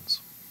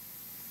questions.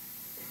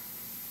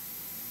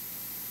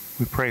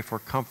 We pray for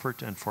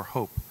comfort and for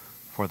hope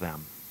for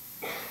them.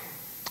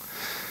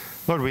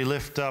 Lord, we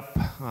lift up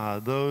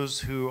those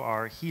who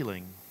are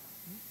healing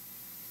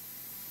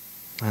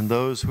and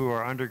those who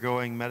are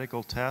undergoing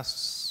medical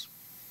tests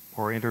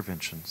or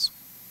interventions.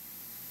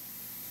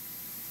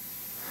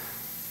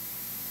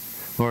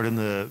 Lord,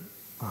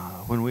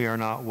 when we are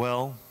not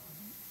well,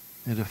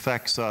 it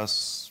affects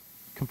us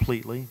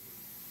completely.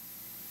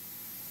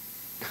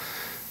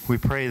 We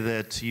pray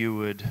that you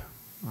would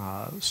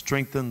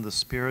strengthen the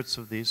spirits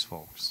of these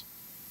folks.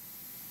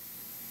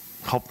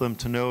 Help them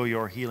to know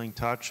your healing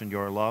touch and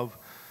your love.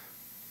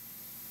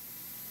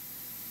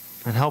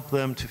 And help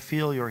them to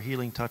feel your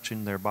healing touch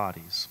in their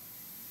bodies.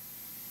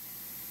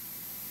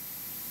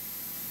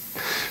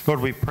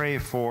 Lord, we pray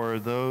for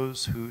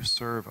those who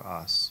serve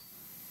us,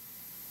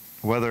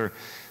 whether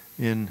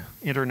in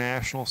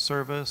international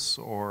service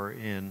or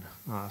in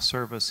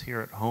service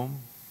here at home.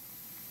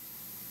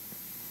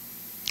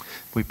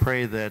 We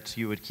pray that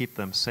you would keep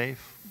them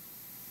safe,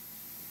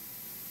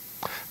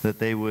 that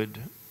they would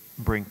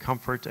bring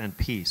comfort and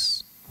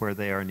peace where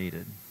they are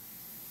needed.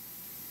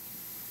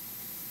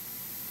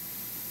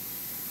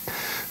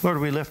 Lord,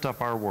 we lift up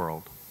our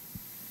world.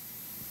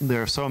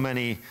 There are so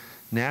many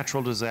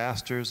natural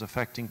disasters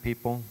affecting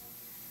people.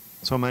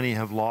 So many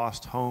have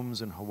lost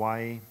homes in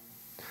Hawaii.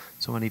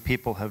 So many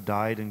people have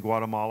died in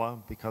Guatemala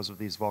because of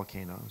these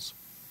volcanoes.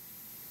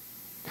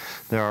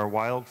 There are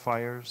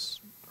wildfires,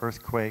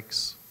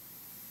 earthquakes,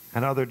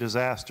 and other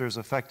disasters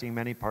affecting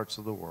many parts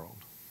of the world.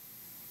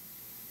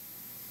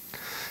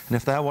 And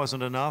if that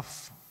wasn't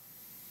enough,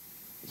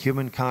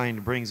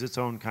 humankind brings its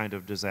own kind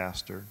of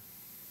disaster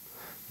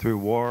through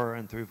war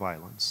and through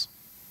violence.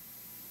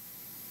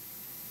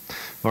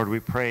 Lord,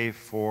 we pray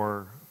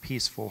for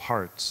peaceful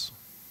hearts,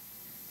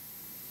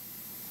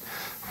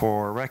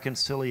 for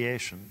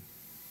reconciliation,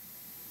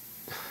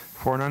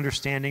 for an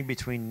understanding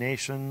between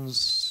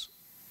nations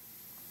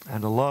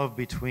and a love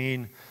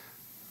between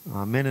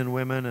men and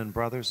women and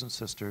brothers and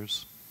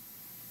sisters,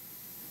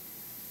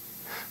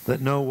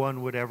 that no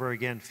one would ever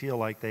again feel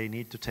like they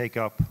need to take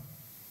up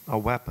a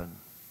weapon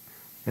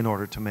in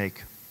order to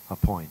make a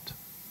point.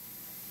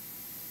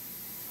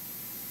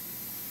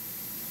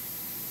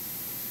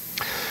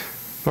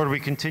 Lord,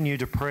 we continue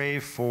to pray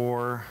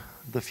for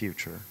the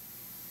future.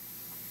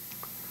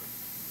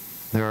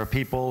 There are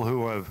people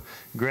who have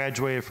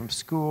graduated from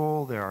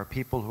school. There are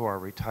people who are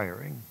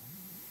retiring.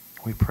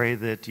 We pray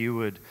that you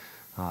would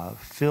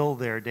fill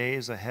their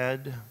days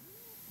ahead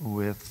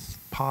with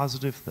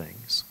positive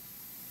things.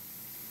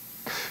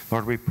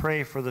 Lord, we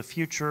pray for the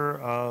future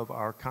of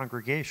our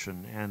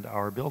congregation and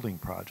our building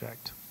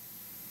project.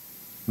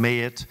 May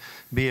it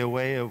be a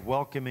way of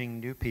welcoming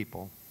new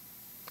people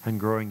and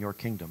growing your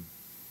kingdom.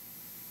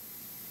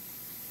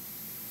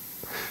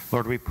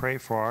 Lord, we pray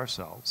for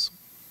ourselves.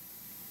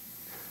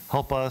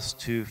 Help us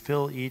to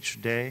fill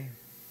each day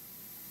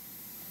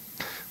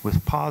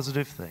with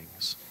positive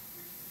things,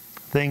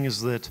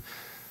 things that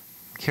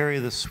carry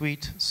the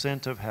sweet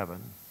scent of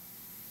heaven,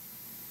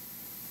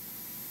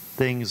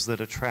 things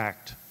that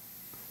attract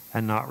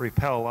and not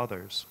repel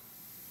others.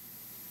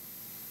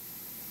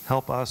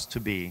 Help us to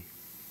be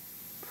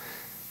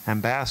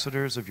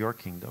ambassadors of your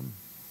kingdom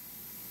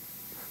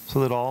so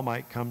that all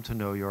might come to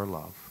know your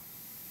love.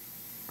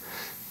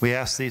 We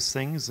ask these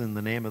things in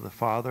the name of the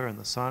Father, and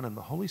the Son, and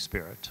the Holy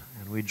Spirit,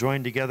 and we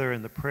join together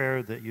in the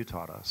prayer that you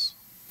taught us.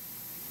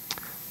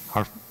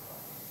 Our,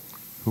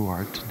 who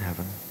art in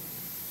heaven,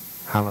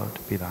 hallowed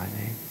be thy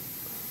name.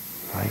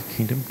 Thy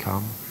kingdom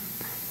come,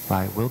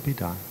 thy will be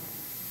done,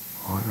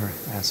 on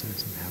earth as it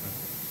is in heaven.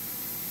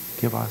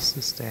 Give us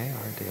this day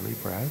our daily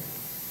bread,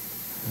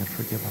 and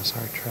forgive us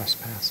our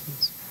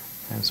trespasses,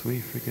 as we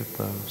forgive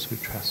those who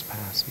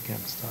trespass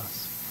against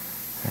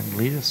us. And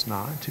lead us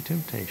not into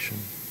temptation,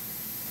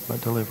 but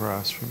deliver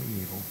us from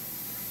evil.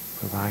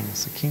 For thine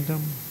is the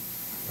kingdom,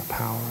 the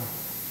power,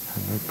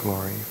 and the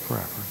glory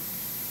forever.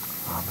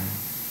 Amen.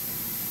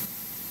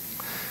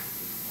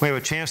 We have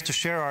a chance to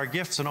share our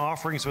gifts and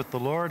offerings with the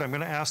Lord. I'm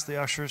going to ask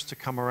the ushers to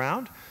come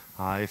around.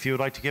 If you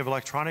would like to give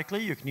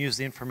electronically, you can use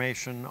the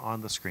information on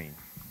the screen.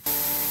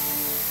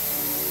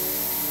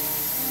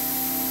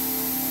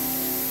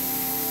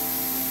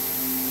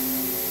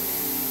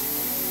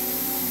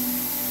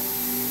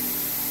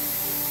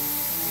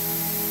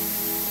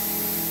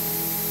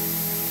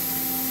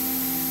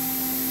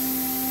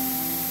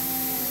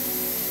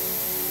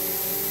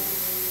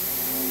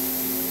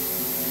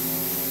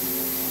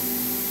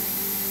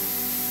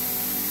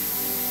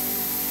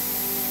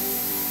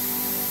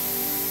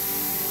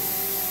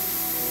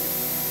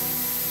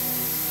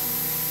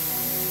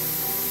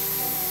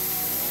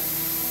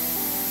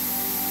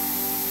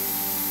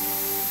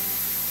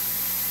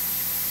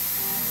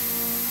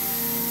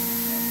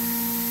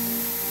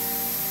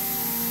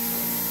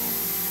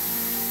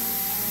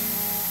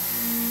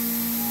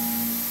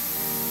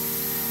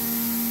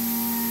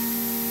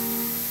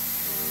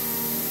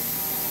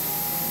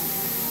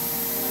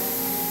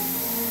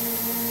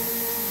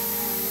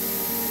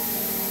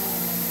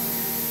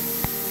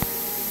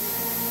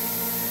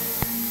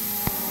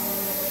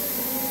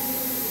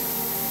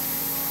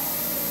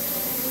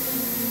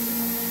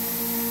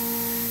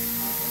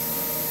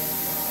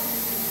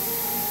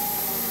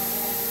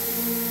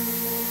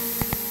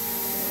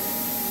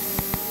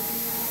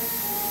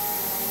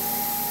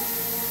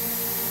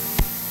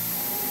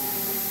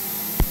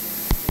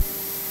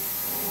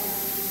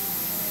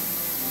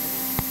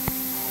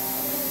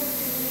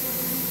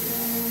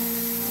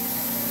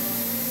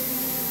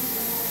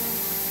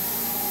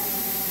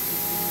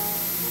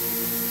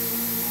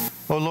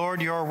 O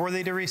Lord, you are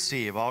worthy to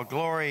receive all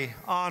glory,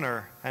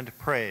 honor, and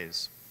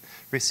praise.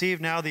 Receive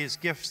now these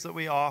gifts that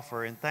we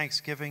offer in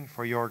thanksgiving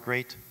for your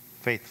great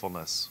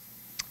faithfulness.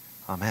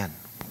 Amen.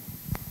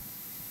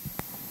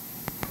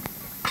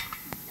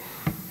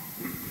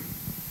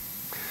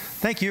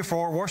 Thank you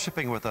for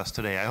worshiping with us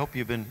today. I hope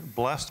you've been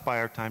blessed by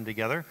our time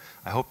together.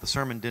 I hope the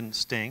sermon didn't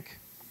stink.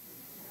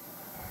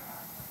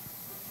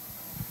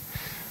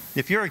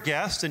 If you're a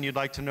guest and you'd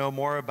like to know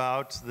more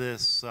about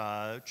this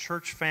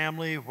church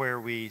family where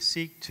we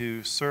seek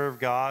to serve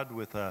God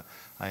with a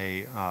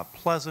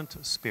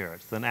pleasant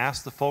spirit, then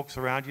ask the folks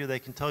around you. They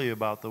can tell you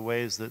about the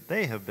ways that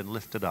they have been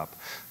lifted up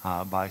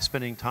by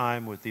spending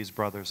time with these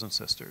brothers and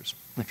sisters.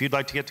 If you'd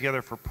like to get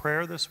together for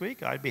prayer this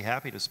week, I'd be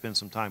happy to spend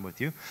some time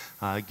with you.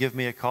 Give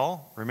me a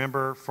call.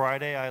 Remember,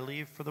 Friday I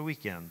leave for the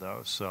weekend,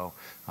 though, so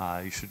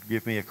you should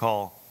give me a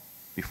call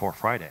before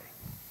Friday.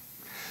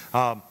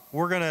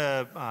 We're going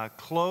to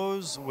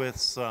close with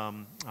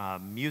some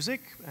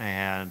music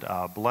and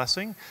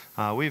blessing.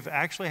 We've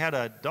actually had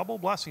a double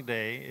blessing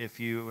day, if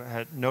you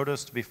had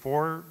noticed,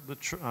 before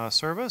the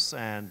service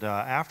and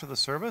after the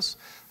service.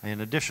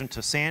 In addition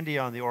to Sandy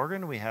on the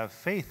organ, we have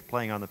Faith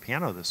playing on the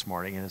piano this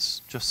morning, and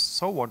it's just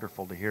so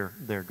wonderful to hear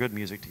their good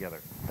music together.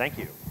 Thank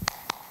you.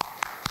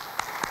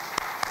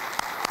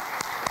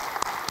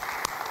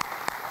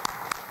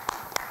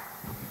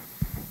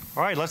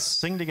 All right, let's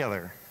sing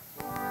together.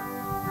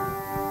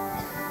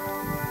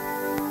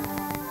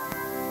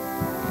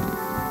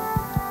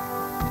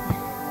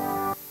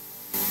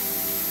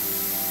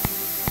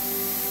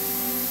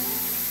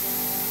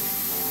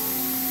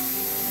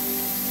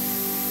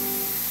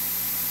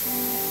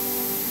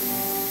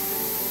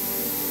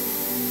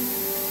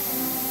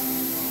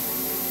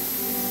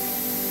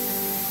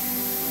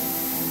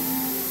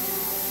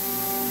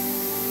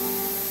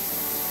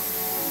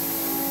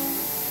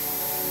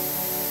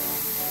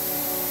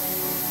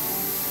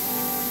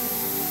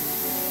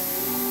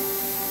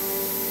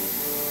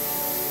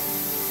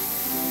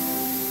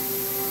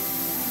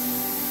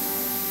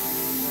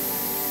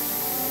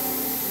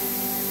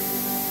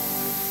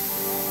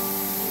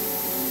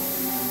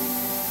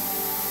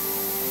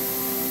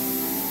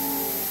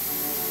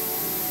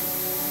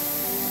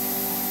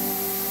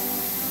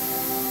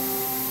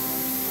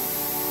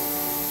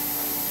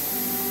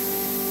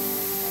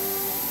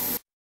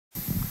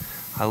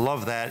 I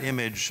love that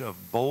image of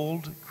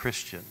bold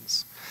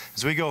Christians.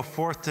 As we go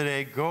forth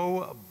today,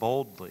 go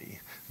boldly.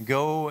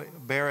 Go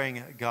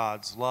bearing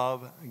God's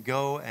love.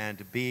 Go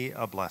and be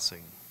a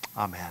blessing.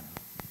 Amen.